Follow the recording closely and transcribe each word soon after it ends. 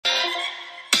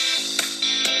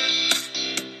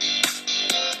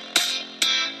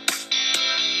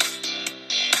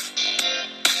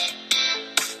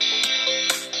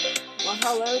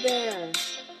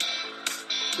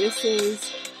This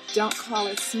is Don't Call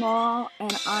It Small,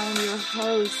 and I'm your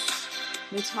host,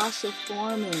 Natasha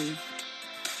Foreman.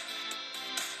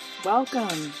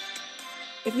 Welcome.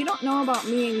 If you don't know about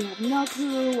me and you have no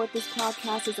clue what this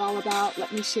podcast is all about,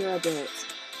 let me share a bit.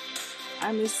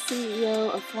 I'm the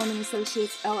CEO of Foreman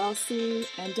Associates, LLC,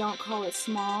 and Don't Call It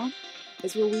Small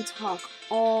is where we talk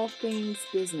all things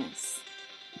business.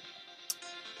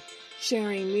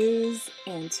 Sharing news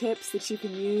and tips that you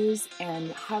can use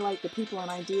and highlight the people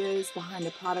and ideas behind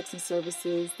the products and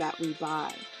services that we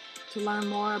buy. To learn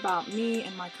more about me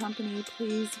and my company,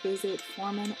 please visit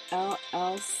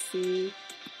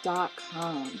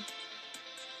foremanllc.com.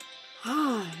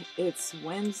 It's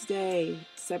Wednesday,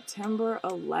 September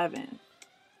 11th.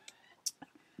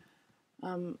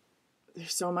 There's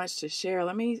so much to share.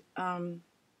 Let me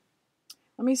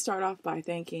start off by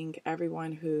thanking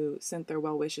everyone who sent their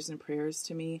well wishes and prayers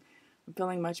to me. I'm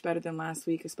feeling much better than last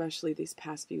week, especially these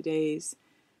past few days.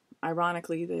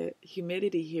 Ironically, the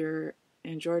humidity here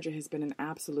in Georgia has been an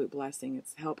absolute blessing.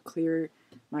 It's helped clear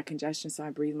my congestion so I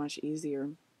breathe much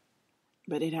easier.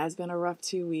 But it has been a rough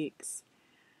 2 weeks.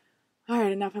 All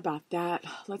right, enough about that.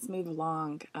 Let's move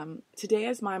along. Today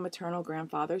is my maternal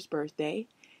grandfather's birthday.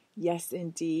 Yes,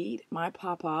 indeed. My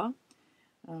papa,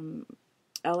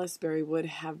 Ellisbury would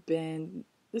have been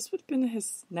his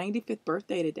 95th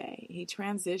birthday today. He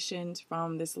transitioned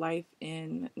from this life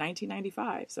in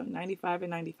 1995, so 95 and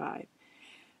 95.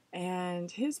 And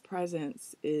his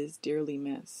presence is dearly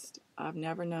missed. I've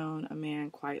never known a man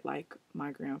quite like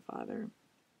my grandfather.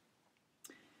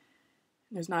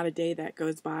 There's not a day that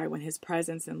goes by when his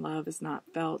presence and love is not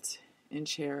felt and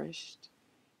cherished.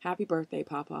 Happy birthday,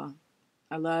 Papa.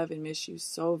 I love and miss you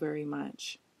so very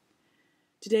much.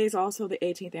 Today is also the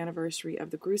 18th anniversary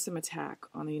of the gruesome attack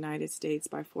on the United States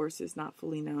by forces not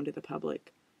fully known to the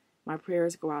public. My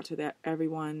prayers go out to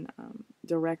everyone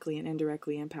directly and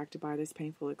indirectly impacted by this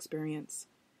painful experience.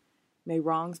 May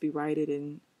wrongs be righted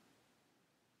and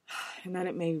that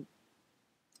it may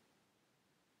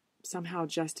somehow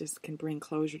justice can bring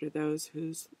closure to those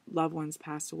whose loved ones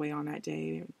passed away on that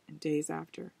day and days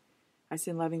after. I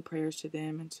send loving prayers to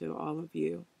them and to all of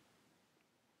you.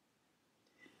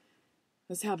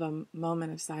 Let's have a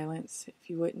moment of silence, if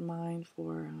you wouldn't mind,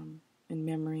 for in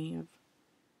memory of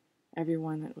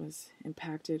everyone that was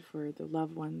impacted, for the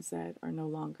loved ones that are no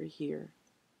longer here.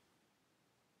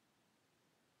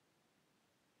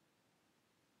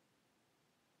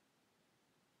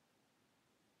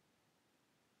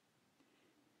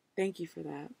 Thank you for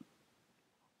that.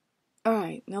 All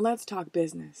right, now let's talk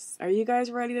business. Are you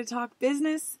guys ready to talk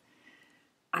business?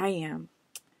 I am.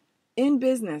 In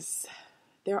business,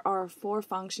 there are 4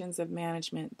 functions of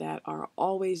management that are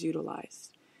always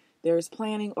utilized. There is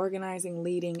planning, organizing,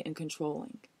 leading, and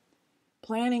controlling.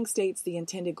 Planning states the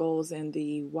intended goals and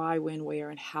the why, when, where,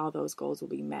 and how those goals will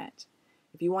be met.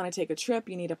 If you want to take a trip,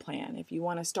 you need a plan. If you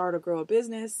want to start or grow a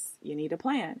business, you need a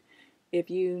plan.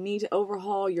 If you need to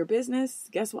overhaul your business,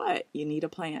 guess what? You need a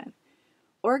plan.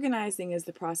 Organizing is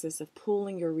the process of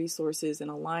pooling your resources and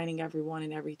aligning everyone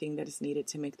and everything that is needed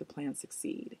to make the plan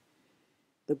succeed.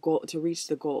 The goal to reach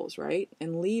the goals, right?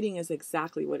 And leading is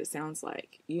exactly what it sounds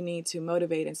like. You need to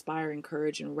motivate, inspire,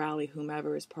 encourage, and rally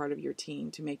whomever is part of your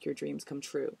team to make your dreams come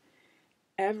true.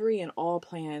 Every and all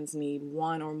plans need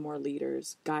one or more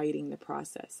leaders guiding the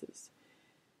processes.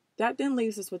 That then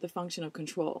leaves us with the function of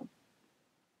control.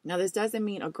 Now, this doesn't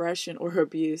mean aggression or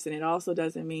abuse, and it also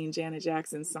doesn't mean Janet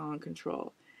Jackson's song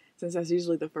Control, since that's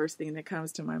usually the first thing that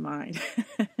comes to my mind.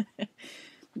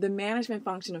 The management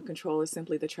function of control is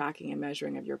simply the tracking and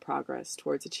measuring of your progress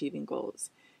towards achieving goals,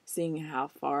 seeing how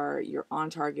far you're on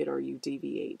target or you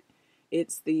deviate.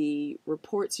 It's the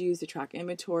reports used to track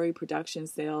inventory, production,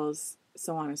 sales,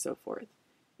 so on and so forth.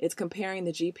 It's comparing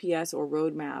the GPS or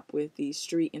roadmap with the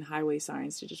street and highway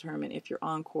signs to determine if you're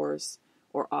on course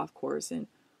or off course and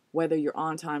whether you're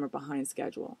on time or behind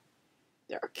schedule.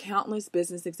 There are countless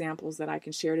business examples that I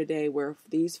can share today where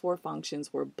these 4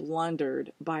 functions were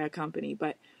blundered by a company,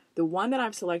 but the one that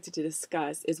I've selected to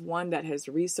discuss is one that has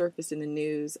resurfaced in the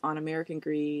news on American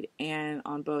Greed and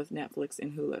on both Netflix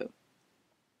and Hulu.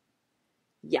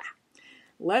 Yeah,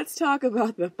 let's talk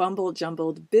about the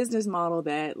fumbled-jumbled business model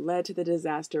that led to the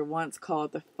disaster once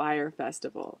called the Fyre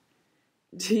Festival.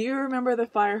 Do you remember the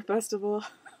Fyre Festival?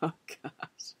 Oh,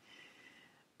 gosh.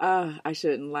 I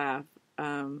shouldn't laugh.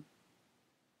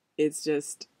 It's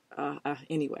just,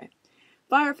 anyway.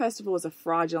 Fyre Festival is a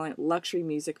fraudulent luxury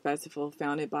music festival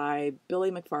founded by Billy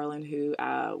McFarland, who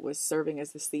was serving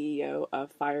as the CEO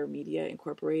of Fyre Media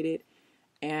Incorporated,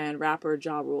 and rapper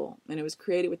Ja Rule. And it was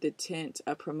created with the intent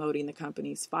of promoting the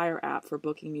company's Fyre app for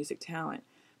booking music talent.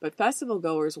 But festival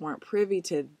goers weren't privy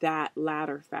to that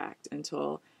latter fact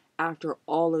until after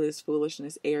all of this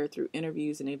foolishness aired through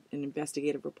interviews and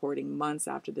investigative reporting months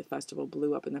after the festival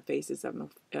blew up in the faces of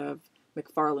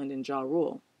McFarland and Ja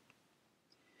Rule.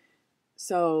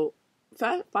 So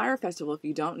Fyre Festival, if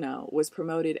you don't know, was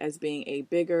promoted as being a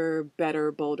bigger,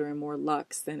 better, bolder, and more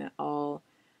luxe than all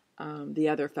the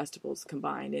other festivals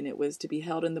combined. And it was to be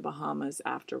held in the Bahamas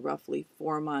after roughly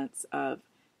 4 months of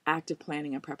active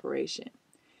planning and preparation.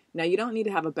 Now, you don't need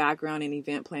to have a background in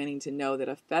event planning to know that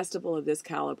a festival of this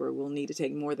caliber will need to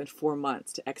take more than 4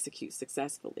 months to execute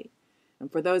successfully.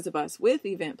 And for those of us with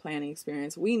event planning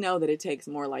experience, we know that it takes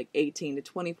more like 18 to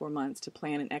 24 months to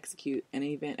plan and execute an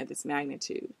event of this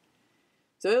magnitude.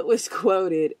 So it was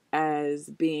quoted as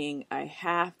being a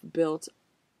half built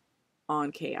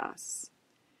on chaos.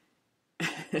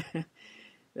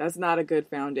 That's not a good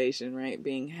foundation, right?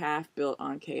 Being half built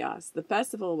on chaos. The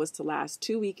festival was to last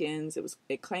 2 weekends.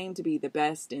 It claimed to be the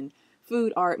best in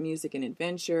food, art, music, and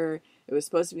adventure. It was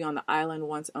supposed to be on the island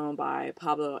once owned by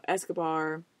Pablo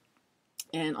Escobar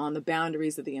and on the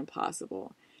boundaries of the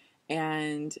impossible.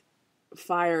 And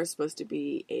Fyre is supposed to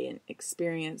be an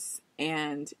experience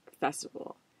and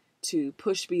festival to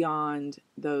push beyond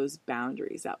those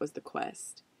boundaries. That was the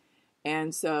quest.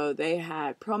 And so they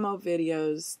had promo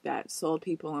videos that sold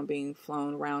people on being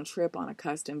flown round trip on a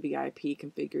custom VIP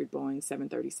configured Boeing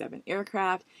 737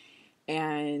 aircraft.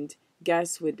 And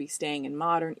guests would be staying in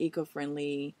modern,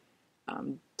 eco-friendly,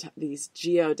 these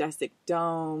geodesic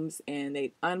domes. And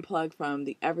they'd unplug from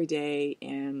the everyday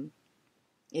and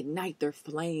ignite their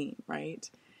flame, right,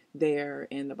 there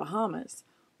in the Bahamas.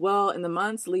 Well, in the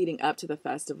months leading up to the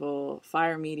festival,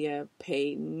 Fyre Media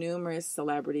paid numerous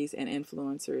celebrities and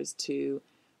influencers to,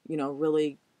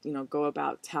 really, go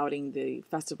about touting the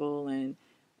festival and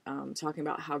talking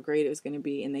about how great it was going to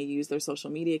be. And they used their social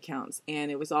media accounts.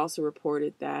 And it was also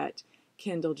reported that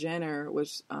Kendall Jenner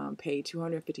was paid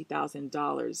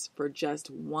 $250,000 for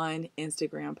just one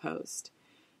Instagram post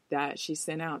that she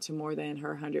sent out to more than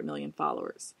her 100 million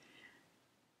followers.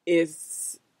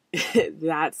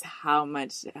 That's how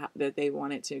much that they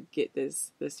wanted to get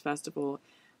this festival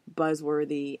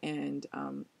buzzworthy and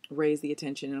raise the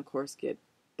attention and, of course, get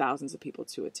thousands of people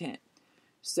to attend.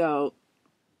 So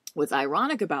what's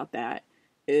ironic about that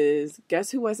is,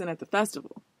 guess who wasn't at the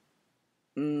festival?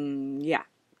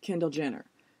 Kendall Jenner.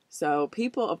 So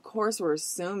people, of course, were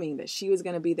assuming that she was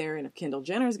going to be there, and if Kendall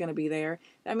Jenner is going to be there,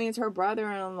 that means her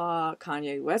brother-in-law,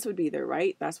 Kanye West, would be there,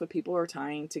 right? That's what people are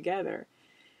tying together.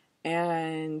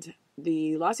 And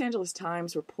the Los Angeles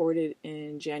Times reported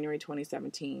in January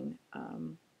 2017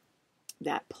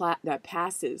 that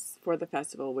passes for the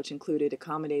festival, which included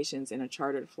accommodations and a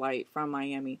chartered flight from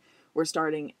Miami, were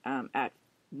starting at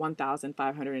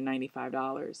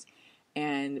 $1,595,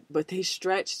 but they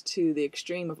stretched to the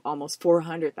extreme of almost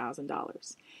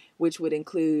 $400,000, which would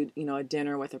include a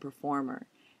dinner with a performer,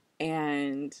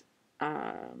 and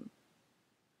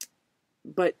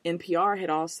but NPR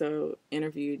had also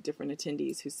interviewed different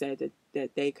attendees who said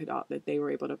that they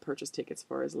were able to purchase tickets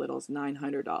for as little as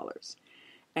 $900.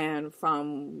 And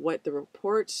from what the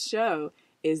reports show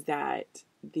is that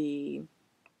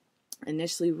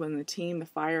initially when the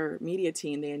Fyre Media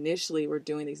team, they initially were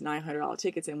doing these $900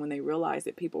 tickets, and when they realized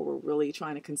that people were really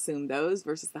trying to consume those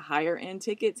versus the higher end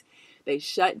tickets, they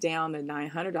shut down the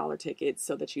 $900 tickets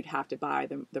so that you'd have to buy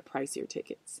the pricier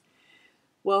tickets.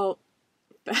 Well,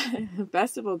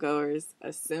 festival goers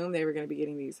assumed they were going to be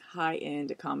getting these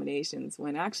high-end accommodations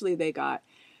when actually they got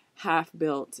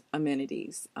half-built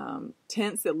amenities,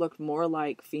 tents that looked more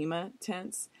like FEMA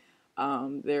tents.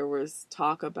 There was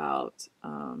talk about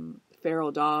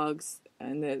feral dogs,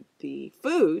 and the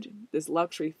food, this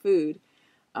luxury food,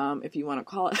 if you want to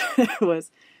call it, was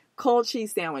cold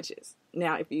cheese sandwiches.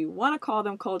 Now, if you want to call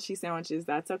them cold cheese sandwiches,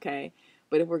 that's okay.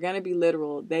 But if we're going to be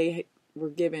literal, they were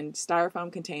given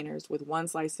styrofoam containers with one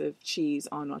slice of cheese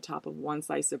on top of one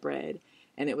slice of bread,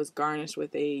 and it was garnished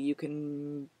with you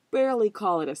can barely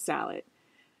call it a salad,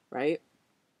 right?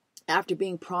 After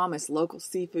being promised local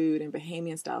seafood and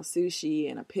Bahamian-style sushi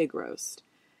and a pig roast.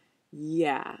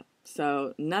 Yeah,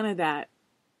 so none of that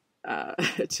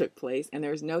took place, and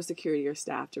there was no security or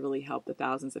staff to really help the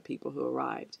thousands of people who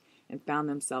arrived and found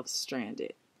themselves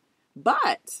stranded.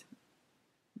 But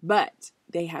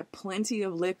they had plenty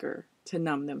of liquor to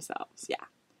numb themselves. Yeah.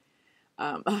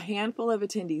 A handful of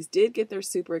attendees did get their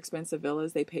super expensive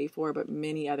villas they paid for, but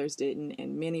many others didn't.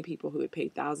 And many people who had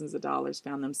paid thousands of dollars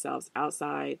found themselves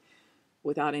outside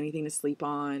without anything to sleep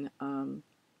on.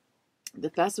 The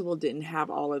festival didn't have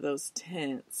all of those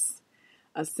tents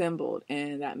assembled,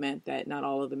 and that meant that not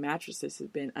all of the mattresses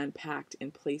had been unpacked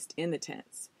and placed in the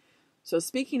tents. So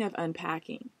speaking of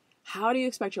unpacking, how do you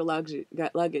expect your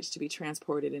luggage to be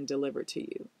transported and delivered to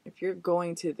you? If you're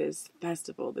going to this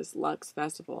festival, this Luxe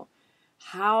Festival,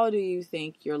 how do you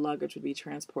think your luggage would be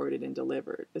transported and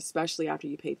delivered, especially after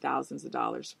you pay thousands of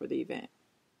dollars for the event?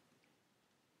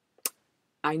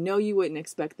 I know you wouldn't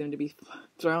expect them to be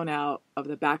thrown out of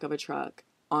the back of a truck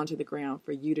onto the ground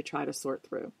for you to try to sort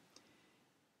through.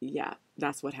 Yeah,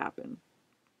 that's what happened.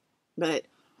 But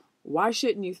why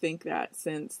shouldn't you think that,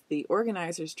 since the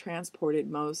organizers transported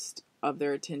most of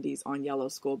their attendees on yellow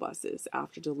school buses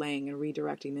after delaying and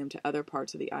redirecting them to other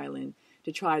parts of the island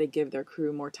to try to give their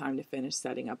crew more time to finish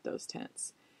setting up those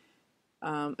tents?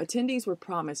 Attendees were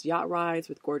promised yacht rides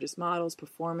with gorgeous models,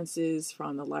 performances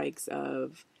from the likes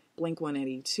of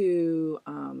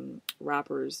Blink-182,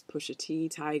 rappers Pusha T,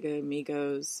 Tyga,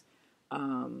 Migos,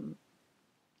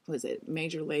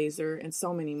 Major Lazer, and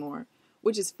so many more.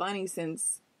 Which is funny,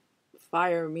 since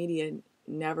Fyre Media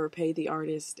never paid the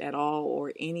artist at all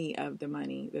or any of the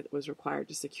money that was required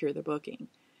to secure the booking.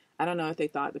 I don't know if they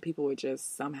thought that people would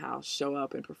just somehow show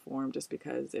up and perform just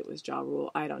because it was Ja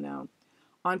Rule. I don't know.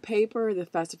 On paper, the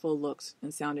festival looked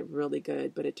and sounded really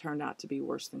good, but it turned out to be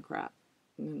worse than crap.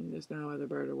 And there's no other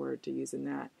better word to use than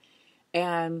that.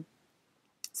 And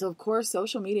so, of course,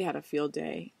 social media had a field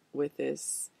day with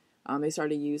this. They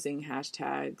started using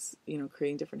hashtags,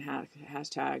 creating different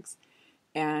hashtags.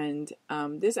 And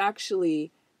this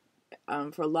actually,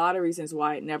 for a lot of reasons,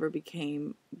 why it never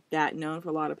became that known for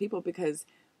a lot of people, because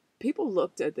certain people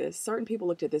looked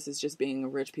at this as just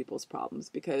being rich people's problems,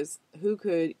 because who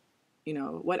could,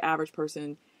 what average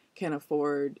person can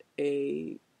afford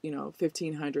a,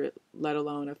 $1,500, let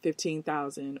alone a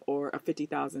 $15,000 or a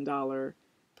 $50,000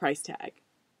 price tag,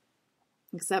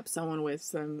 except someone with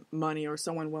some money or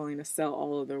someone willing to sell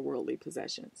all of their worldly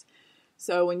possessions.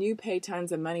 So when you pay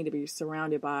tons of money to be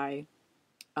surrounded by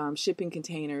shipping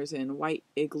containers and white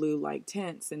igloo-like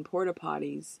tents and porta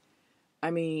potties, I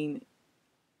mean,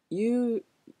 you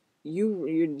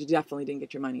definitely didn't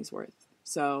get your money's worth.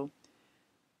 So,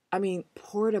 I mean,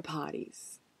 porta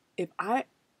potties. If I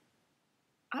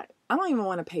don't even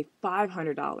want to pay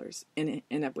 $500 and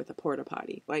end up with a porta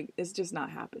potty. Like, it's just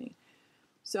not happening.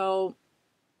 So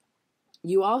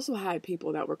you also had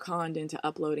people that were conned into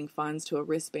uploading funds to a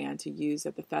wristband to use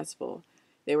at the festival.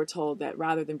 They were told that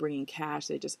rather than bringing cash,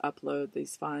 they just upload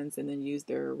these funds and then use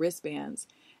their wristbands.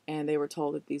 And they were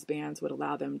told that these bands would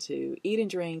allow them to eat and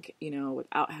drink,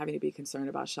 without having to be concerned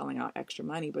about shelling out extra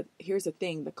money. But here's the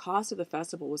thing. The cost of the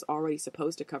festival was already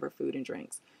supposed to cover food and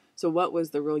drinks. So what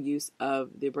was the real use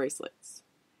of the bracelets?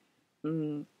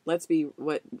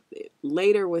 What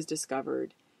later was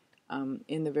discovered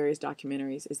in the various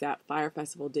documentaries is that Fyre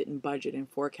Festival didn't budget and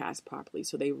forecast properly.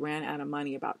 So they ran out of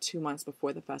money about 2 months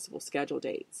before the festival schedule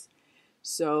dates.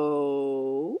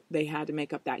 So they had to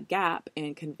make up that gap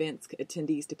and convince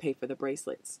attendees to pay for the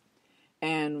bracelets.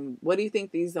 And what do you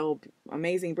think these old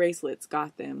amazing bracelets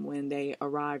got them when they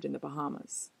arrived in the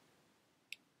Bahamas?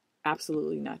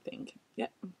 Absolutely nothing.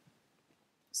 Yep.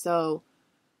 So,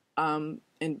 and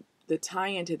the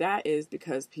tie-in to that is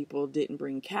because people didn't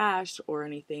bring cash or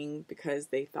anything, because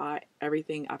they thought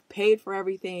I've paid for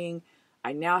everything.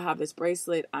 I now have this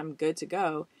bracelet. I'm good to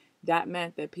go. That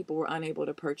meant that people were unable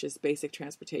to purchase basic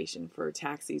transportation for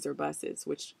taxis or buses,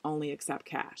 which only accept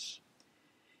cash.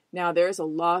 Now, there's a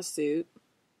lawsuit,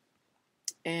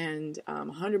 and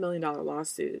 $100 million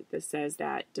lawsuit that says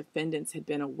that defendants had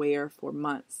been aware for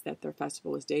months that their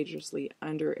festival was dangerously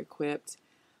under-equipped.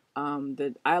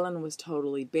 The island was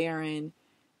totally barren,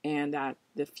 and that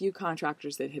the few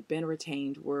contractors that had been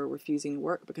retained were refusing to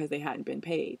work because they hadn't been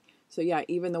paid. So yeah,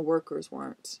 even the workers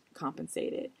weren't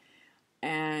compensated.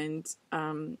 And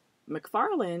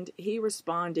McFarland, he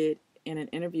responded in an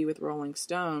interview with Rolling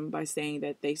Stone by saying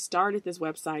that they started this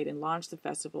website and launched the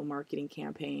festival marketing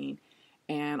campaign,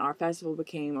 and our festival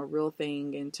became a real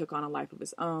thing and took on a life of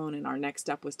its own, and our next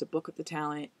step was to book up the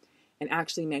talent and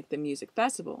actually make the music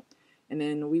festival. And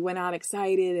then we went out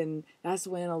excited, and that's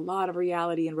when a lot of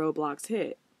reality and roadblocks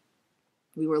hit.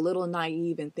 We were a little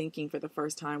naive in thinking for the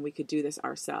first time we could do this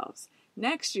ourselves.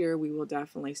 Next year, we will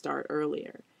definitely start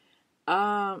earlier.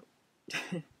 If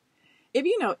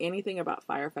you know anything about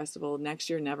Fyre Festival, next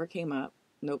year never came up.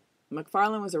 Nope.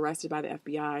 McFarland was arrested by the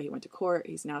FBI. He went to court.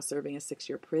 He's now serving a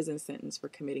 6-year prison sentence for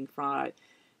committing fraud,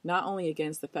 not only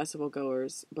against the festival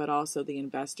goers, but also the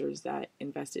investors that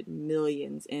invested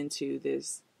millions into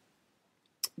this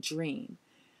dream.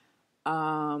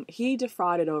 He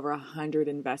defrauded over 100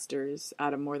 investors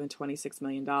out of more than $26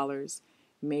 million.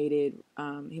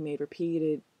 He made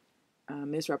repeated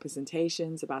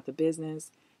misrepresentations about the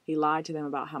business. He lied to them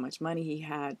about how much money he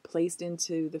had placed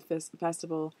into the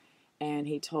festival, and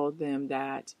he told them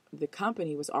that the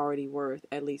company was already worth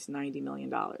at least $90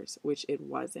 million, which it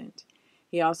wasn't.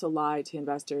 He also lied to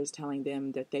investors, telling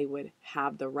them that they would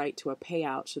have the right to a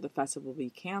payout should the festival be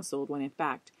canceled, when in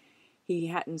fact he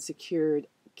hadn't secured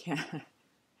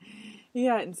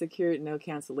no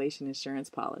cancellation insurance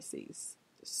policies.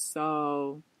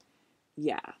 So,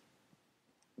 yeah.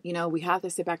 We have to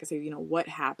sit back and say, what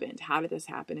happened? How did this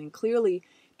happen? And clearly,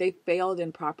 they failed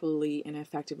in properly and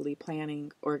effectively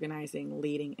planning, organizing,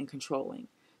 leading, and controlling.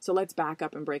 So let's back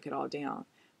up and break it all down.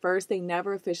 First, they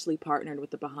never officially partnered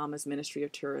with the Bahamas Ministry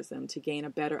of Tourism to gain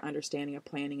a better understanding of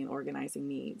planning and organizing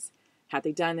needs. Had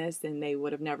they done this, then they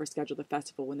would have never scheduled the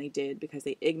festival when they did, because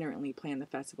they ignorantly planned the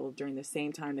festival during the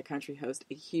same time the country hosted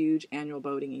a huge annual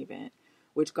boating event,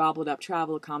 which gobbled up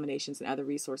travel, accommodations, and other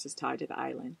resources tied to the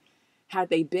island. Had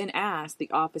they been asked,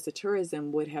 the Office of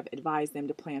Tourism would have advised them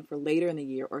to plan for later in the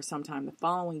year or sometime the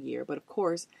following year, but of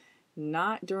course,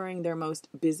 not during their most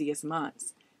busiest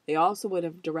months. They also would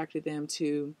have directed them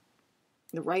to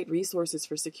the right resources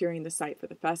for securing the site for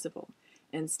the festival.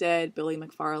 Instead, Billy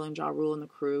McFarland, Ja Rule, and the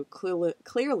crew,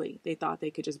 clearly they thought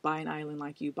they could just buy an island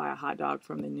like you buy a hot dog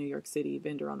from the New York City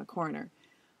vendor on the corner.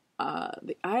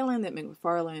 The island that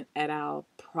McFarland et al.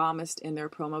 Promised in their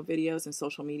promo videos and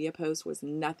social media posts was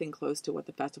nothing close to what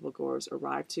the festival goers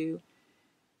arrived to.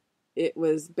 It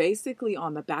was basically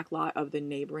on the back lot of the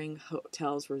neighboring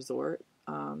hotel's resort.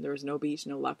 There was no beach,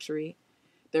 no luxury.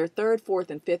 Their third, fourth,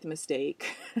 and fifth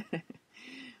mistake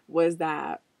was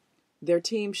that their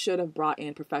team should have brought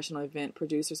in professional event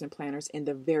producers and planners in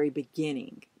the very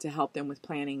beginning to help them with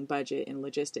planning, budget, and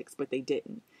logistics, but they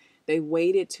didn't. They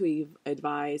waited to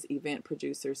advise event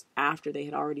producers after they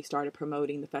had already started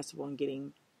promoting the festival and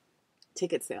getting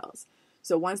ticket sales.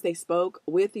 So once they spoke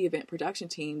with the event production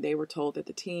team, they were told that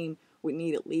the team would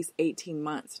need at least 18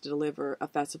 months to deliver a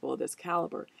festival of this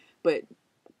caliber. But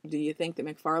do you think that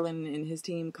McFarland and his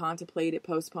team contemplated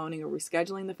postponing or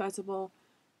rescheduling the festival?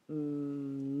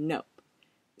 Nope.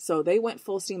 So they went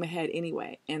full steam ahead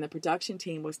anyway, and the production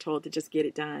team was told to just get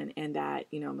it done, and that,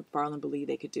 McFarland believed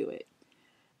they could do it.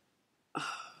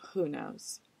 Who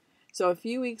knows? So a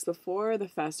few weeks before the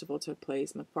festival took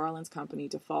place, McFarland's company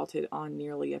defaulted on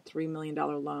nearly a $3 million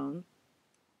loan.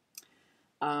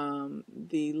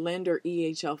 The lender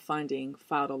EHL Funding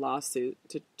filed a lawsuit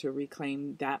to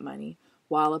reclaim that money,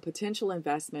 while a potential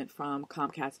investment from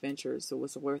Comcast Ventures, that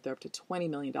was worth up to $20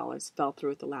 million, fell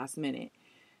through at the last minute.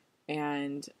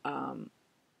 And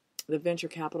the venture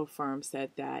capital firm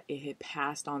said that it had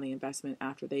passed on the investment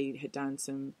after they had done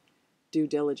some due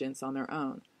diligence on their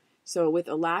own. So with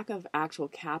a lack of actual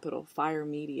capital, Fyre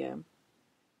Media,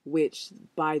 which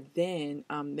by then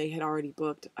they had already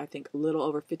booked, I think, a little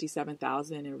over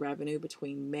 $57,000 in revenue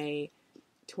between May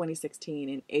 2016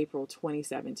 and April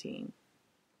 2017.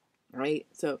 Right?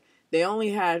 So they only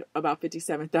had about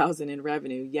 $57,000 in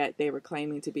revenue, yet they were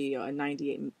claiming to be a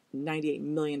 $98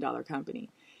 million company.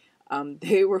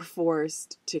 They were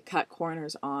forced to cut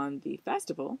corners on the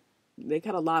festival. They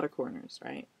cut a lot of corners,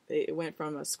 right? It went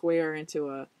from a square into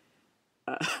a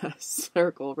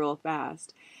circle real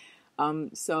fast.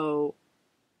 So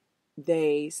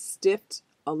they stiffed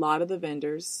a lot of the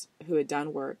vendors who had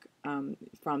done work,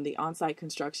 from the on-site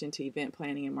construction to event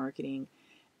planning and marketing.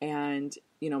 And,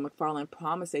 McFarland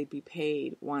promised they'd be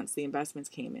paid once the investments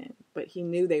came in, but he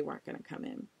knew they weren't going to come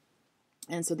in.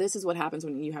 And so this is what happens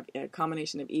when you have a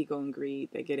combination of ego and greed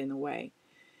that get in the way.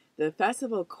 The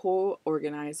festival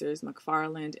co-organizers,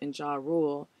 McFarland and Ja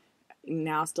Rule,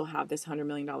 now still have this $100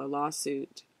 million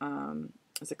lawsuit.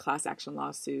 It's a class action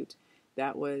lawsuit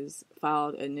that was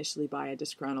filed initially by a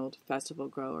disgruntled festival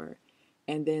grower.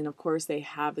 And then, of course, they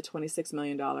have the $26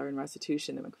 million in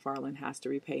restitution that McFarland has to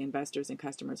repay investors and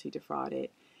customers he defrauded.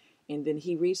 And then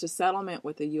he reached a settlement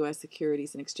with the U.S.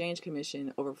 Securities and Exchange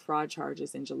Commission over fraud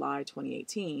charges in July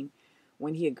 2018,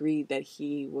 when he agreed that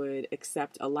he would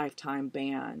accept a lifetime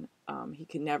ban. He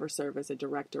could never serve as a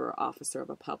director or officer of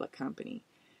a public company.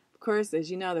 Of course,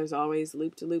 as you know, there's always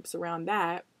loop-to-loops around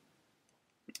that.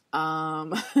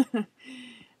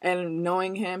 And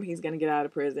knowing him, he's going to get out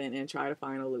of prison and try to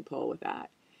find a loophole with that.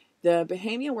 The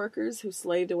Bahamian workers who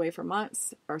slaved away for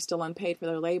months are still unpaid for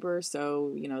their labor,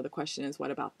 so, the question is, what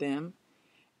about them?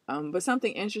 But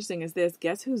something interesting is this.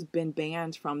 Guess who's been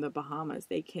banned from the Bahamas?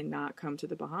 They cannot come to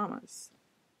the Bahamas.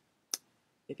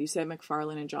 If you said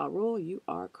McFarland and Ja Rule, you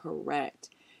are correct.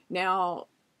 Now,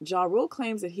 Ja Rule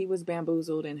claims that he was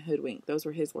bamboozled and hoodwinked. Those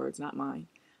were his words, not mine,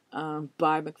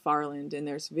 by McFarland. And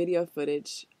there's video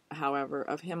footage, however,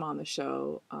 of him on the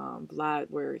show, Vlad,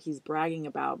 where he's bragging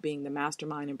about being the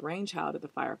mastermind and brainchild of the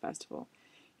Fyre Festival.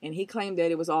 And he claimed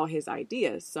that it was all his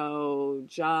idea. So,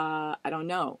 I don't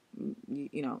know.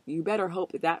 You better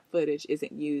hope that footage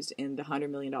isn't used in the $100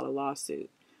 million lawsuit.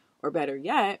 Or better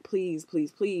yet, please,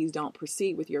 please, please don't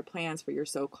proceed with your plans for your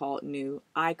so-called new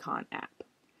Icon app,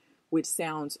 which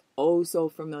sounds oh so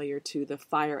familiar to the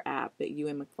Fyre app that you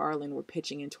and McFarlane were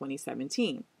pitching in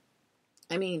 2017.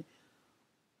 I mean,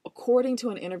 according to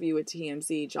an interview with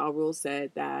TMZ, Ja Rule said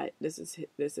that, this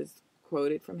is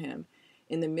quoted from him,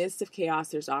 "In the midst of chaos,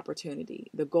 there's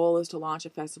opportunity. The goal is to launch a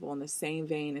festival in the same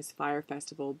vein as Fyre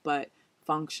Festival, but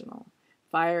functional.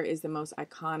 Fyre is the most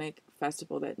iconic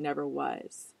festival that never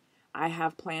was. I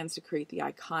have plans to create the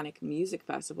iconic music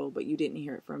festival, but you didn't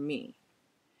hear it from me."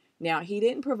 Now, he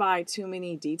didn't provide too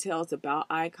many details about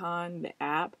Icon, the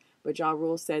app, but Ja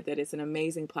Rule said that it's an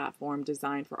amazing platform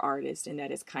designed for artists and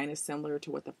that it's kind of similar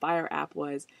to what the Fyre app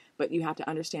was, but you have to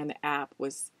understand the app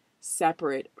was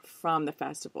separate from the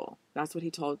festival. That's what he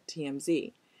told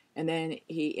TMZ. And then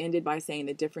he ended by saying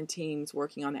the different teams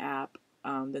working on the app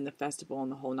than the festival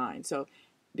and the whole nine. So,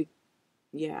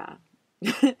 yeah.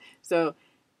 So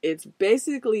it's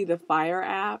basically the Fyre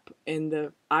app, and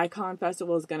the Icon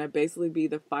Festival is going to basically be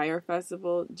the Fyre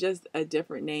Festival, just a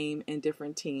different name and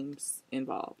different teams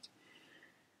involved.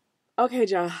 Okay,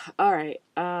 Ja. All right.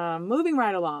 Moving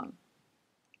right along.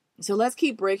 So let's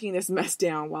keep breaking this mess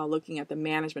down while looking at the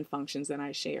management functions that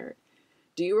I shared.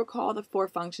 Do you recall the 4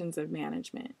 functions of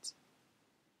management?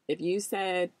 If you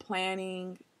said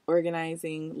planning,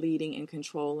 organizing, leading, and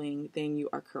controlling, then you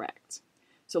are correct.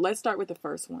 So let's start with the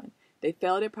first one. They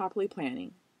failed at properly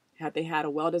planning. Had they had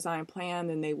a well-designed plan,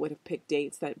 then they would have picked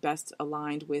dates that best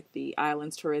aligned with the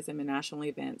island's tourism and national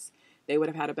events. They would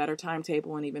have had a better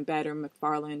timetable, and even better,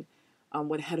 McFarlane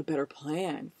would have had a better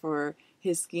plan for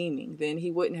his scheming. Then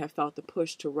he wouldn't have felt the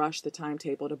push to rush the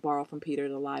timetable to borrow from Peter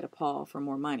to lie to Paul for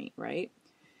more money, right?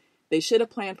 They should have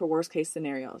planned for worst case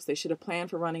scenarios. They should have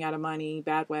planned for running out of money,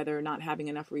 bad weather, not having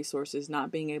enough resources,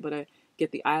 not being able to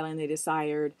get the island they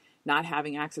desired, not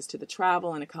having access to the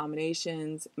travel and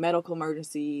accommodations, medical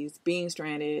emergencies, being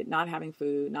stranded, not having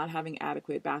food, not having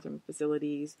adequate bathroom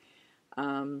facilities,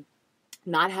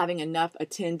 not having enough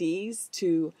attendees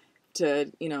to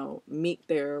meet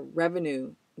their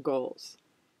revenue goals.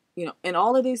 And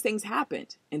all of these things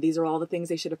happened, and these are all the things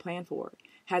they should have planned for.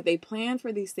 Had they planned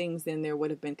for these things, then there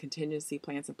would have been contingency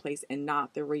plans in place and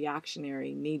not the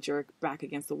reactionary, knee-jerk,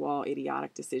 back-against-the-wall,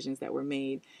 idiotic decisions that were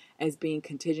made as being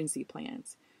contingency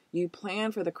plans. You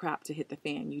plan for the crap to hit the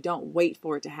fan. You don't wait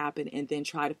for it to happen and then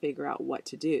try to figure out what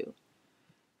to do.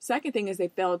 Second thing is they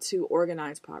failed to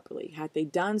organize properly. Had they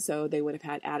done so, they would have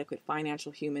had adequate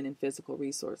financial, human, and physical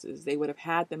resources. They would have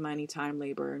had the money, time,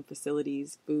 labor, and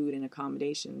facilities, food, and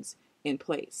accommodations in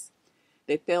place.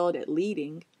 They failed at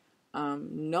leading.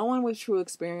 No one with true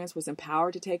experience was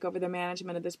empowered to take over the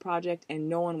management of this project, and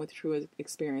no one with true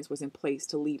experience was in place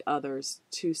to lead others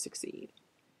to succeed.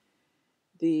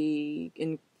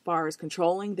 In far as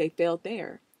controlling, they failed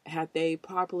there. Had they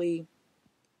properly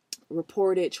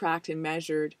reported, tracked, and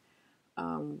measured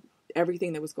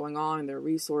everything that was going on in their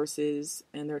resources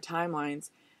and their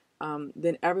timelines,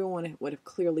 then everyone would have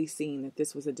clearly seen that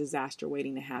this was a disaster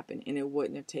waiting to happen, and it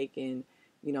wouldn't have taken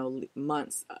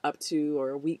months up to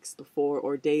or weeks before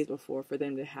or days before for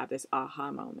them to have this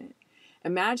aha moment.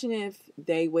 Imagine if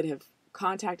they would have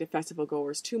contacted festival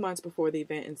goers 2 months before the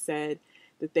event and said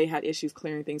that they had issues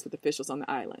clearing things with officials on the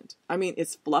island. I mean,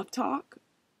 it's fluff talk,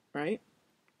 right?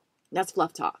 That's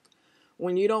fluff talk.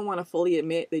 When you don't want to fully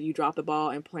admit that you dropped the ball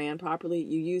and planned properly,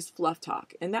 you use fluff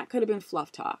talk. And that could have been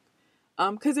fluff talk.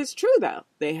 Because it's true, though.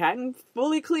 They hadn't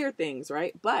fully cleared things,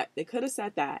 right? But they could have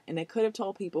said that, and they could have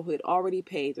told people who had already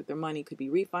paid that their money could be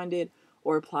refunded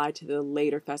or applied to the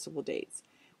later festival dates,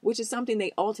 which is something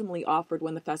they ultimately offered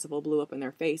when the festival blew up in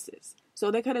their faces. So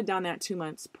they could have done that 2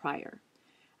 months prior.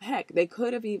 Heck, they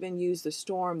could have even used the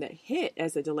storm that hit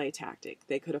as a delay tactic.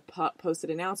 They could have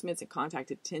posted announcements and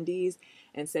contacted attendees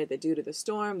and said that due to the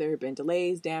storm, there had been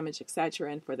delays, damage,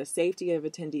 etc. And for the safety of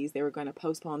attendees, they were going to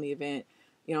postpone the event,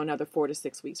 another 4 to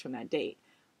 6 weeks from that date.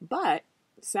 But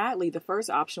sadly, the first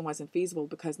option wasn't feasible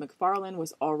because McFarlane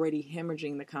was already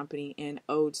hemorrhaging the company and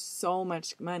owed so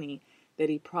much money that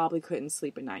he probably couldn't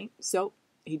sleep at night. So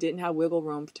he didn't have wiggle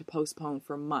room to postpone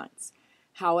for months.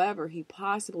 However, he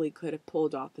possibly could have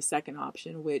pulled off the second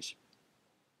option, which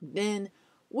then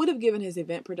would have given his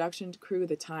event production crew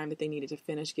the time that they needed to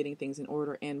finish getting things in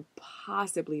order and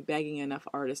possibly begging enough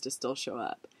artists to still show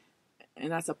up.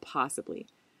 And that's a possibly.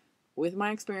 With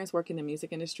my experience working in the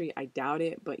music industry, I doubt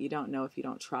it, but you don't know if you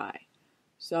don't try.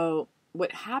 So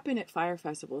what happened at Fyre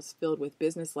Festival is filled with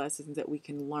business lessons that we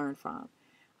can learn from.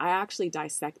 I actually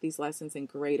dissect these lessons in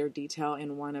greater detail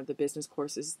in one of the business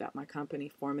courses that my company,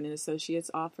 Foreman Associates,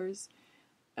 offers.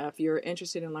 If you're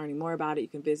interested in learning more about it, you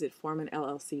can visit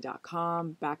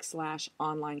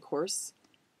foremanllc.com/online course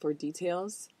for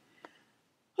details.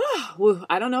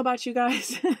 I don't know about you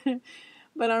guys,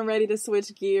 but I'm ready to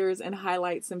switch gears and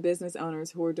highlight some business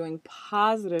owners who are doing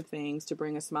positive things to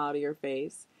bring a smile to your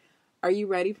face. Are you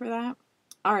ready for that?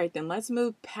 All right, then let's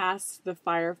move past the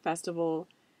Fyre Festival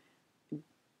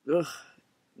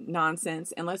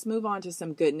nonsense, and let's move on to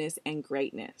some goodness and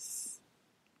greatness.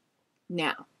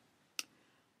 Now,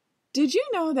 did you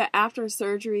know that after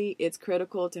surgery, it's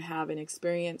critical to have an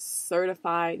experienced,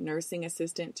 certified nursing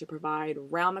assistant to provide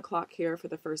round-the-clock care for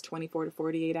the first 24 to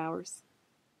 48 hours?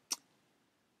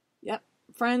 Yep.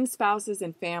 Friends, spouses,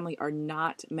 and family are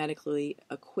not medically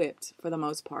equipped, for the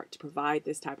most part, to provide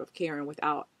this type of care, and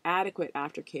without adequate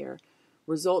aftercare,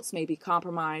 results may be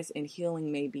compromised and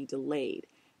healing may be delayed.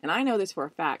 And I know this for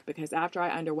a fact because after I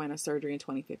underwent a surgery in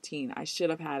 2015, I should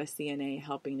have had a CNA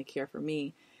helping to care for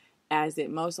me, as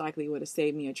it most likely would have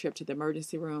saved me a trip to the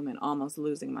emergency room and almost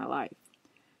losing my life.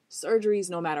 Surgeries,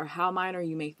 no matter how minor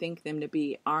you may think them to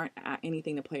be, aren't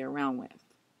anything to play around with.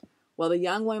 Well, the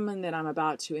young woman that I'm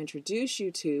about to introduce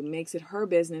you to makes it her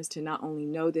business to not only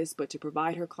know this, but to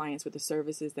provide her clients with the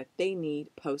services that they need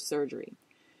post-surgery.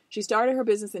 She started her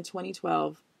business in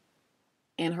 2012,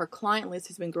 and her client list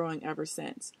has been growing ever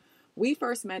since. We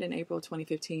first met in April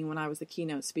 2015 when I was the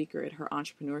keynote speaker at her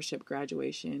entrepreneurship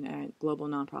graduation at global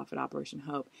nonprofit Operation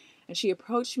Hope, and she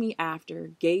approached me after,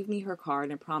 gave me her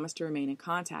card, and promised to remain in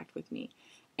contact with me.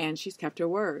 And she's kept her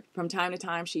word. From time to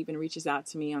time, she even reaches out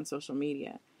to me on social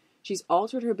media. She's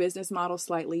altered her business model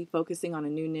slightly, focusing on a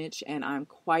new niche, and I'm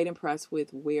quite impressed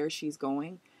with where she's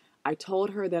going. I told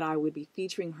her that I would be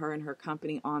featuring her and her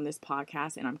company on this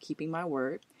podcast, and I'm keeping my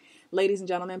word. Ladies and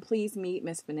gentlemen, please meet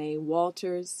Miss Fanae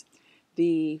Walters,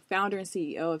 the founder and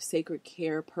CEO of Sacred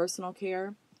Care Personal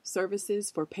Care Services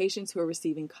for patients who are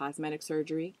receiving cosmetic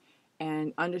surgery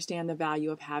and understand the value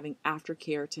of having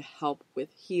aftercare to help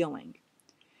with healing.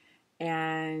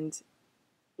 And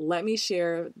let me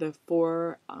share the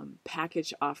 4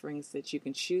 package offerings that you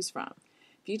can choose from.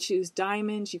 If you choose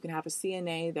Diamonds, you can have a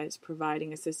CNA that's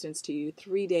providing assistance to you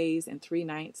 3 days and 3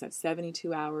 nights. That's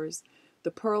 72 hours. The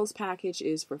Pearls package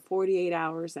is for 48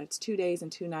 hours. That's 2 days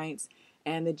and 2 nights.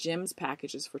 And the Gems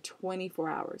package is for 24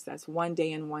 hours. That's 1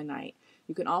 day and 1 night.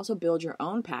 You can also build your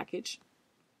own package,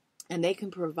 and they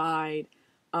can provide,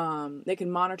 they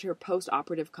can monitor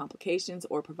post-operative complications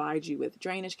or provide you with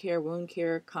drainage care, wound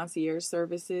care, concierge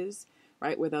services,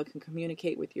 right, where they can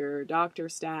communicate with your doctor,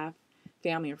 staff,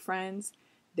 family, or friends.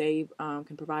 They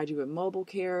can provide you with mobile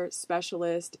care,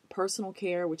 specialist, personal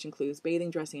care, which includes bathing,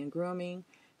 dressing, and grooming,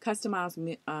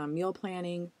 customized meal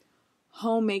planning,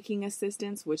 homemaking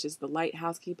assistance, which is the light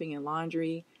housekeeping and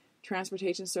laundry,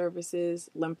 transportation services,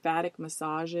 lymphatic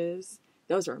massages.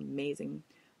 Those are amazing.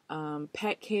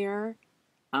 Pet care.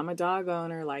 I'm a dog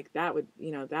owner. Like that would,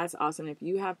 that's awesome. If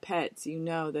you have pets, you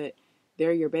know that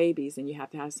they're your babies and you have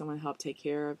to have someone help take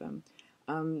care of them.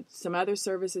 Some other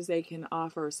services they can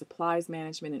offer are supplies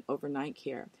management and overnight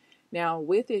care. Now,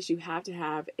 with this, you have to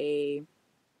have a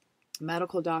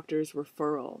medical doctor's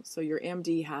referral. So your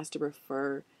MD has to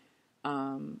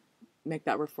make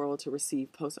that referral to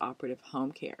receive post-operative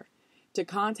home care. To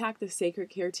contact the Sacred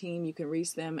Care team, you can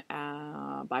reach them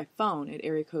by phone at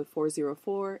area code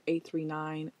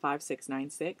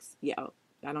 404-839-5696. Yeah,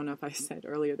 I don't know if I said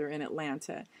earlier, they're in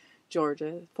Atlanta,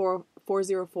 Georgia,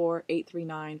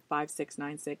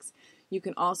 404-839-5696. You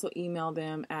can also email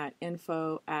them at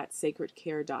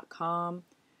info@sacredcare.com.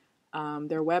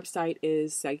 Their website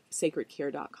is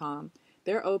sacredcare.com.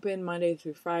 They're open Monday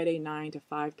through Friday, 9 to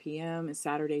 5 p.m. and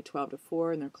Saturday, 12 to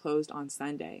 4, and they're closed on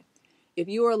Sunday. If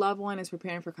you or a loved one is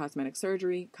preparing for cosmetic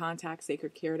surgery, contact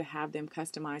Sacred Care to have them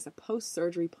customize a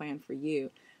post-surgery plan for you.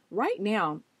 Right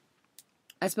now,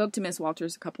 I spoke to Miss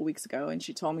Walters a couple weeks ago, and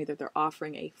she told me that they're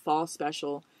offering a fall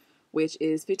special, which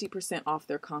is 50% off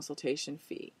their consultation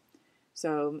fee.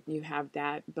 So you have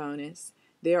that bonus.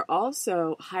 They're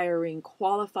also hiring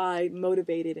qualified,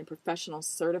 motivated, and professional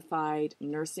certified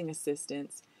nursing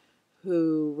assistants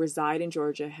who reside in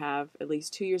Georgia, have at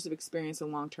least 2 years of experience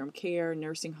in long-term care,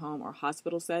 nursing home, or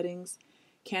hospital settings.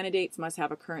 Candidates must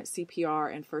have a current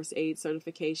CPR and first aid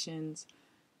certifications,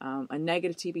 a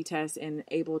negative TB test, and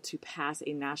able to pass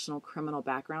a national criminal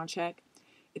background check.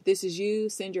 If this is you,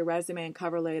 send your resume and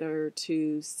cover letter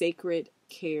to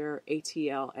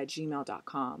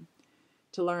sacredcareatl@gmail.com.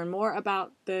 To learn more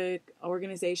about the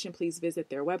organization, please visit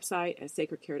their website at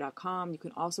sacredcare.com. You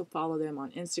can also follow them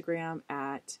on Instagram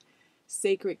at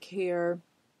sacredcare,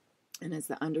 and it's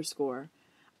the _.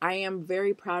 I am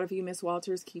very proud of you, Miss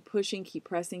Walters. Keep pushing, keep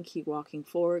pressing, keep walking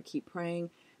forward, keep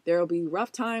praying. There will be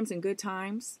rough times and good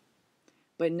times,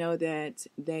 but know that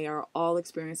they are all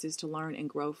experiences to learn and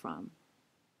grow from.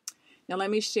 Now,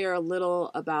 let me share a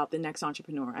little about the next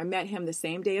entrepreneur. I met him the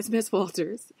same day as Miss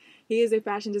Walters. He is a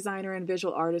fashion designer and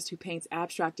visual artist who paints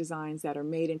abstract designs that are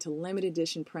made into limited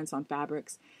edition prints on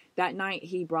fabrics. That night,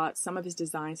 he brought some of his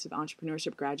designs to the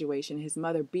entrepreneurship graduation. His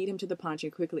mother beat him to the punch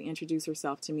and quickly introduced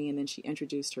herself to me, and then she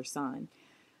introduced her son.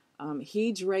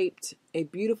 He draped a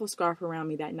beautiful scarf around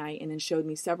me that night and then showed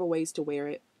me several ways to wear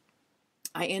it.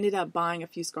 I ended up buying a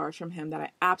few scarves from him that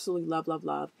I absolutely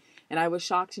love. And I was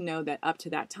shocked to know that up to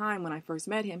that time, when I first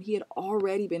met him, he had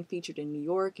already been featured in New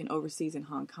York and overseas in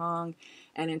Hong Kong.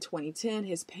 And in 2010,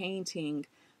 his painting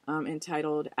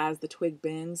entitled As the Twig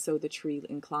Bends, So the Tree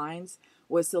Inclines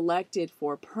was selected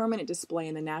for permanent display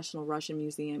in the National Russian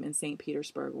Museum in St.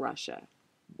 Petersburg, Russia.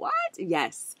 What?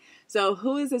 Yes. So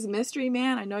who is this mystery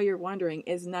man? I know you're wondering.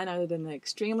 Is none other than the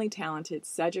extremely talented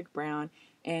Cedric Brown,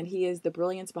 and he is the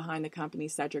brilliance behind the company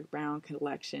Cedric Brown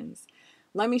Collections.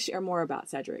 Let me share more about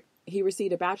Cedric. He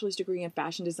received a bachelor's degree in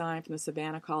fashion design from the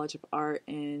Savannah College of Art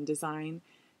and Design,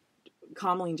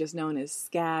 commonly just known as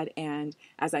SCAD, and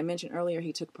as I mentioned earlier,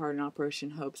 he took part in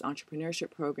Operation Hope's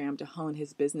entrepreneurship program to hone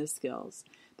his business skills.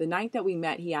 The night that we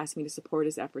met, he asked me to support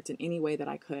his efforts in any way that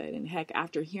I could, and heck,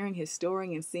 after hearing his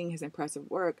story and seeing his impressive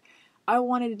work, I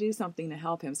wanted to do something to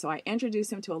help him. So I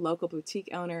introduced him to a local boutique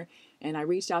owner, and I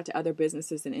reached out to other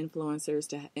businesses and influencers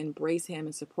to embrace him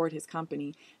and support his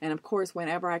company. And of course,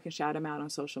 whenever I can shout him out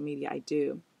on social media, I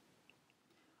do.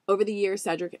 Over the years,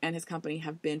 Cedric and his company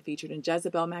have been featured in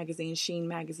Jezebel Magazine, Sheen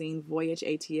Magazine, Voyage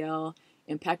ATL,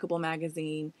 Impeccable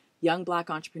Magazine, Young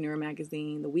Black Entrepreneur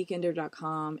Magazine,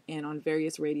 TheWeekender.com, and on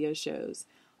various radio shows.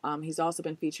 He's also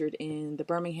been featured in the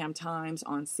Birmingham Times,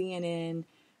 on CNN,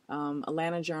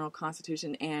 Atlanta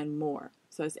Journal-Constitution, and more.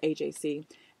 So it's AJC.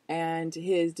 And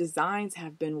his designs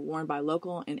have been worn by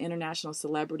local and international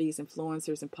celebrities,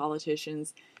 influencers, and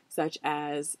politicians such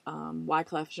as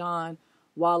Wyclef Jean,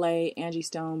 Wale, Angie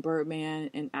Stone, Birdman,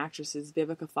 and actresses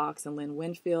Vivica Fox and Lynn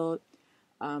Winfield,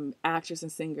 actress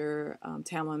and singer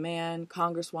Tamla Mann,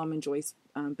 Congresswoman Joyce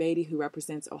Beatty, who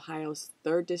represents Ohio's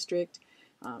 3rd District,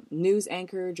 news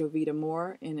anchor Jovita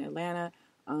Moore in Atlanta.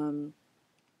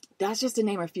 That's just to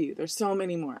name a few. There's so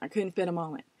many more. I couldn't fit them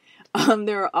all in.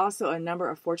 There are also a number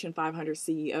of Fortune 500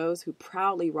 CEOs who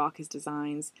proudly rock his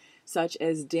designs, such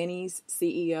as Denny's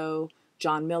CEO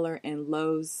John Miller and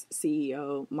Lowe's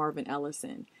CEO Marvin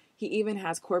Ellison. He even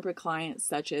has corporate clients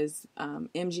such as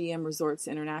MGM Resorts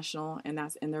International, and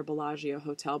that's in their Bellagio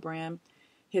hotel brand.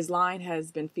 His line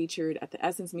has been featured at the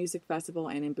Essence Music Festival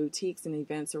and in boutiques and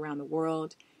events around the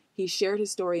world. He shared his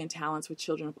story and talents with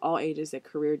children of all ages at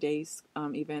career days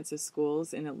events at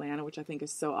schools in Atlanta, which I think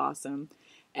is so awesome.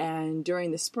 And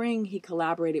during the spring, he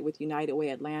collaborated with United Way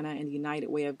Atlanta and the United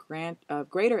Way of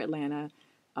Greater Atlanta,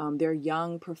 their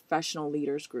Young Professional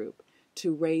Leaders Group,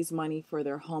 to raise money for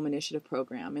their Home Initiative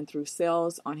program. And through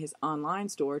sales on his online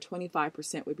store,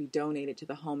 25% would be donated to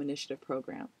the Home Initiative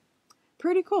program.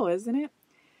 Pretty cool, isn't it?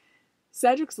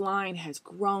 Cedric's line has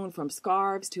grown from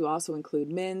scarves to also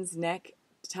include men's neck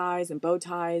ties and bow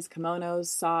ties, kimonos,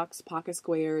 socks, pocket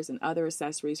squares, and other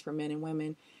accessories for men and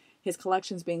women. His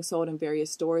collections being sold in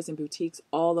various stores and boutiques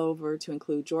all over, to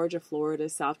include Georgia, Florida,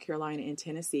 South Carolina, and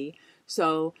Tennessee.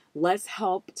 So let's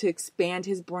help to expand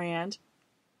his brand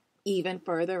even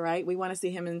further, right? We want to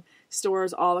see him in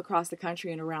stores all across the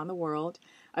country and around the world.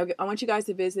 I want you guys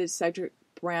to visit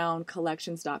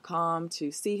CedricBrownCollections.com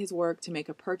to see his work, to make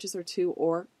a purchase or 2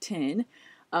 or 10,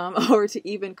 or to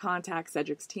even contact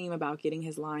Cedric's team about getting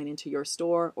his line into your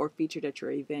store or featured at your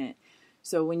event.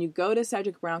 So when you go to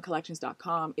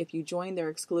CedricBrownCollections.com, if you join their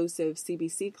exclusive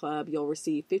CBC club, you'll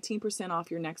receive 15%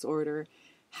 off your next order,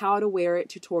 how to wear it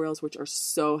tutorials, which are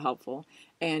so helpful,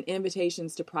 and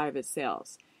invitations to private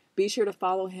sales. Be sure to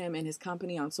follow him and his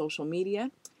company on social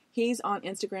media. He's on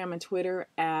Instagram and Twitter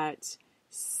at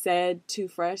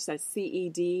Ced2Fresh, that's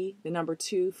CED, the number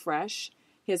 2 Fresh.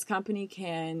 His company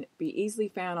can be easily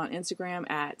found on Instagram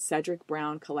at Cedric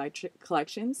Brown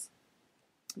Collections.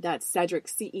 That's Cedric,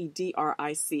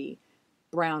 CEDRIC,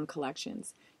 Brown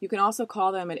Collections. You can also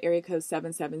call them at area code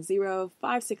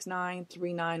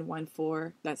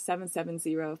 770-569-3914. That's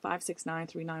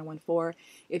 770-569-3914.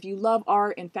 If you love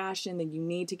art and fashion, then you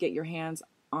need to get your hands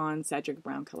on Cedric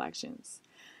Brown Collections.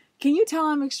 Can you tell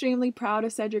I'm extremely proud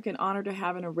of Cedric and honored to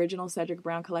have an original Cedric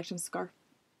Brown Collections scarf?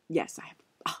 Yes, I have.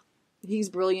 He's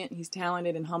brilliant, he's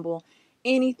talented and humble,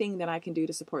 anything that I can do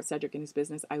to support Cedric and his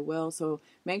business, I will. So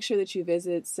make sure that you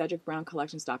visit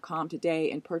cedricbrowncollections.com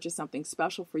today and purchase something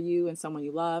special for you and someone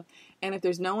you love. And if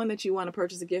there's no one that you want to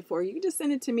purchase a gift for, you can just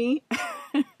send it to me.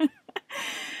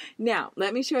 Now,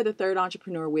 let me share the third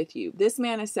entrepreneur with you. This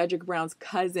man is Cedric Brown's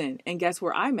cousin, and guess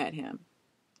where I met him?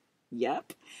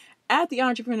 Yep, at the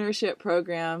entrepreneurship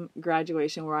program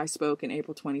graduation where I spoke in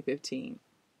April 2015.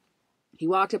 He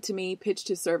walked up to me, pitched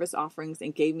his service offerings,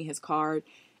 and gave me his card.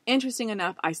 Interesting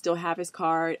enough, I still have his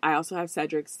card. I also have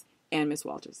Cedric's and Miss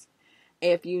Walters.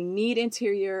 If you need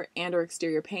interior and or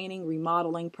exterior painting,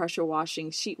 remodeling, pressure washing,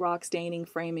 sheetrock staining,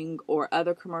 framing, or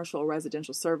other commercial or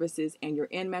residential services, and you're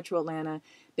in Metro Atlanta,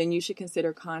 then you should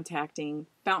consider contacting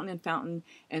Fountain & Fountain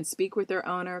and speak with their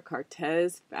owner,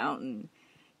 Cartez Fountain.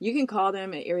 You can call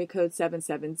them at area code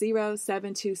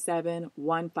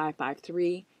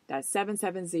 770-727-1553. That's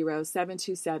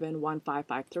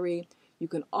 770-727-1553. You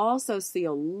can also see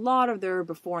a lot of their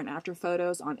before and after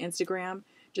photos on Instagram.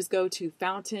 Just go to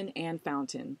Fountain &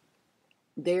 Fountain.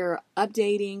 They're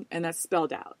updating, and that's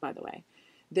spelled out, by the way.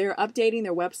 They're updating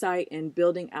their website and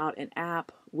building out an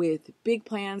app with big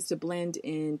plans to blend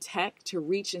in tech to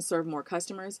reach and serve more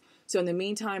customers. So in the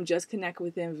meantime, just connect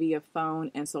with them via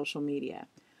phone and social media.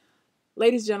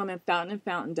 Ladies and gentlemen, Fountain &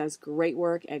 Fountain does great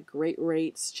work at great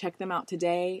rates. Check them out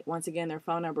today. Once again, their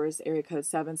phone number is area code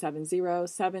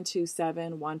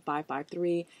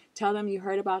 770-727-1553. Tell them you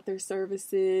heard about their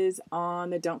services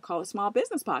on the Don't Call It Small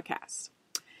Business podcast.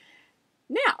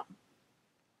 Now,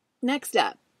 next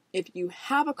up, if you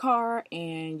have a car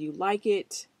and you like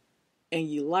it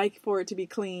and you like for it to be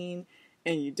clean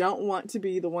and you don't want to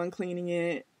be the one cleaning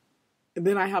it,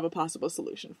 then I have a possible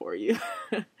solution for you.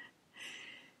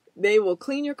 They will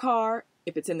clean your car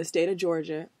if it's in the state of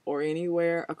Georgia or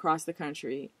anywhere across the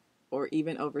country or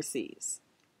even overseas.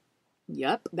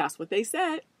 Yep, that's what they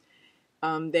said.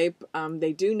 They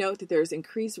do note that there's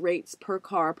increased rates per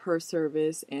car per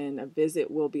service, and a visit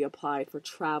will be applied for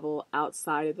travel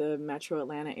outside of the Metro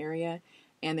Atlanta area.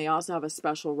 And they also have a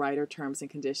special rider terms and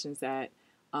conditions that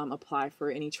apply for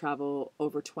any travel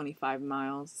over 25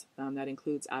 miles. That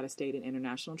includes out-of-state and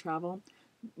international travel.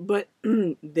 But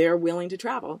they're willing to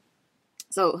travel.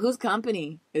 So whose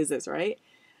company is this, right?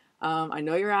 I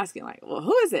know you're asking, like, well,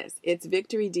 who is this? It's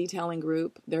Victory Detailing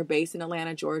Group. They're based in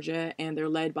Atlanta, Georgia, and they're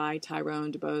led by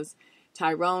Tyrone DuBose.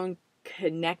 Tyrone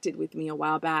connected with me a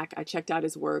while back. I checked out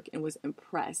his work and was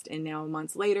impressed. And now,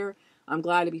 months later, I'm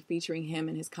glad to be featuring him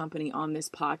and his company on this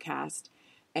podcast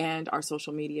and our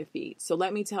social media feed. So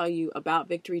let me tell you about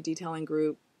Victory Detailing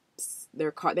Group.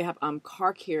 They have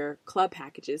car care club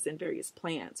packages and various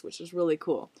plans, which is really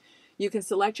cool. You can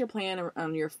select your plan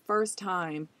on your first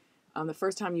time. The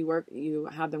first time you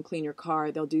have them clean your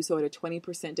car, they'll do so at a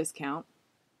 20% discount.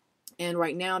 And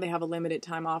right now they have a limited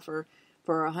time offer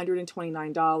for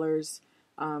 $129.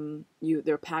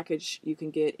 Their package, you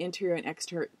can get interior and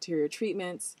exterior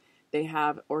treatments. They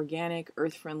have organic,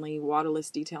 earth-friendly, waterless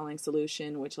detailing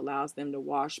solution, which allows them to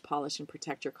wash, polish, and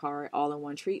protect your car all in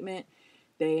one treatment.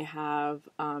 They have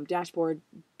dashboard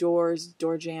doors,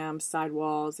 door jambs,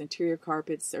 sidewalls, interior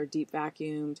carpets are deep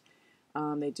vacuumed.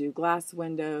 They do glass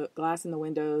in the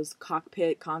windows,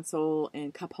 cockpit, console,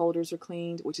 and cup holders are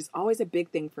cleaned, which is always a big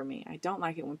thing for me. I don't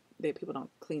like it when people don't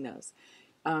clean those.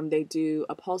 They do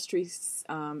upholstery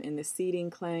in the seating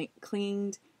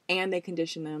cleaned, and they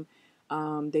condition them.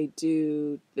 They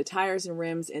do the tires and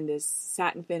rims in this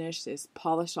satin finish, this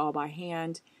polished all by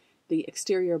hand. The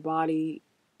exterior body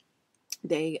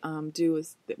they do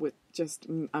with just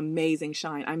amazing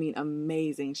shine. I mean,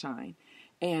 amazing shine.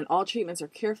 And all treatments are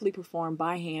carefully performed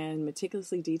by hand,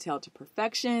 meticulously detailed to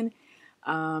perfection.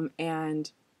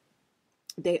 And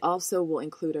they also will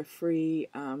include a free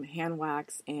hand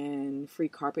wax and free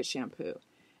carpet shampoo.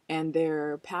 And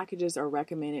their packages are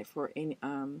recommended for any,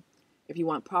 if you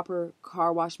want proper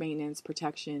car wash maintenance,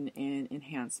 protection, and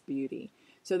enhanced beauty.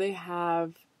 So they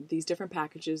have these different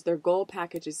packages. Their gold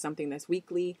package is something that's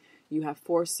weekly. You have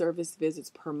 4 service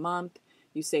visits per month.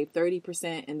 You save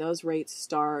 30%, and those rates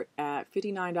start at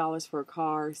 $59 for a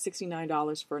car,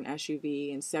 $69 for an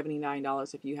SUV, and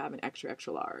 $79 if you have an extra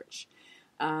large.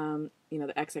 The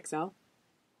XXL.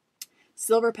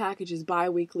 Silver package is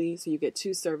bi-weekly, so you get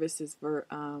 2 services for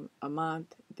a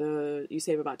month. You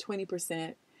save about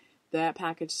 20%. That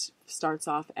package starts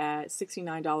off at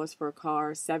 $69 for a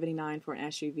car, $79 for an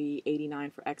SUV,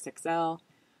 $89 for XXL.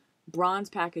 Bronze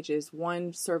package is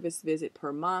 1 service visit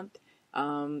per month.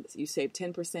 You save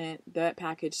 10%. That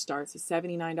package starts at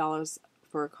 $79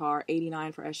 for a car,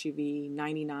 $89 for SUV,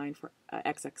 $99 for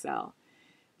XXL.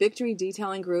 Victory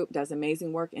Detailing Group does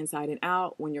amazing work inside and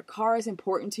out. When your car is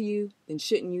important to you, then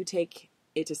shouldn't you take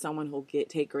it to someone who'll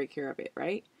take great care of it,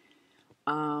 right?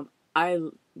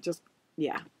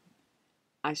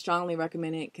 I strongly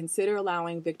recommend it. Consider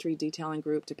allowing Victory Detailing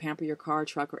Group to pamper your car,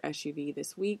 truck, or SUV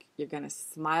this week. You're going to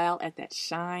smile at that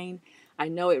shine. I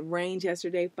know it rained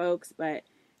yesterday, folks, but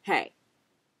hey,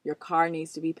 your car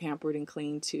needs to be pampered and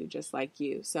cleaned too, just like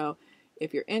you. So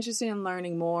if you're interested in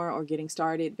learning more or getting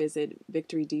started, visit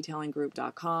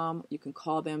victorydetailinggroup.com. You can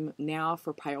call them now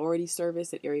for priority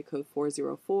service at area code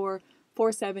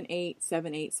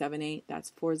 404-478-7878.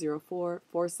 That's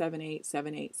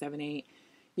 404-478-7878.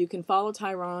 You can follow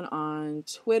Tyrone on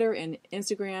Twitter and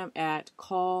Instagram at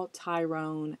Call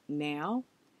Tyrone Now.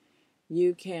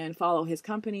 You can follow his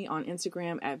company on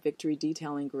Instagram at Victory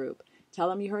Detailing Group. Tell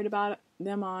them you heard about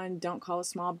them on Don't Call It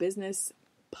Small Business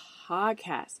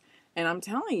podcast. And I'm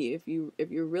telling you,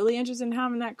 if you're really interested in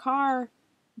having that car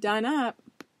done up,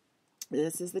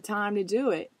 this is the time to do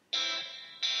it.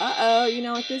 Uh-oh, you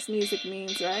know what this music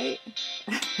means, right?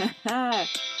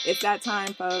 It's that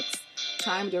time, folks.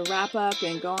 Time to wrap up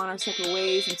and go on our separate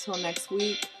ways until next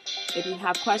week. If you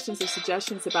have questions or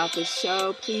suggestions about this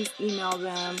show, please email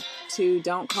them to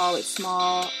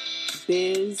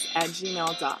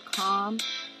don'tcallitsmallbiz@gmail.com.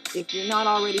 If you're not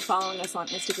already following us on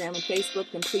Instagram and Facebook,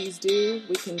 then please do.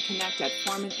 We can connect at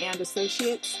Foreman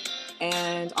Associates,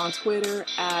 and on Twitter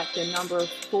at the number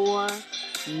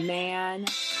 4Man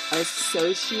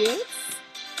Associates.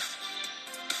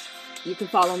 You can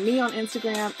follow me on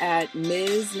Instagram at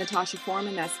Ms. Natasha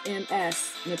Foreman. That's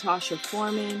MS Natasha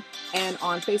Foreman. And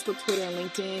on Facebook, Twitter, and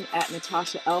LinkedIn at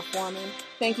Natasha L. Foreman.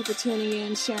 Thank you for tuning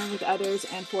in, sharing with others,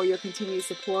 and for your continued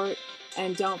support.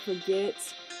 And don't forget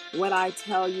what I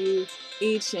tell you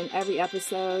each and every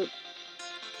episode.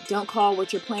 Don't call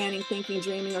what you're planning, thinking,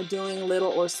 dreaming, or doing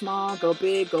little or small. Go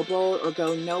big, go bold, or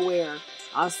go nowhere.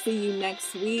 I'll see you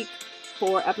next week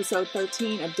for episode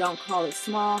 13 of Don't Call It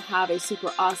Small. Have a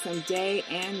super awesome day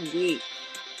and week.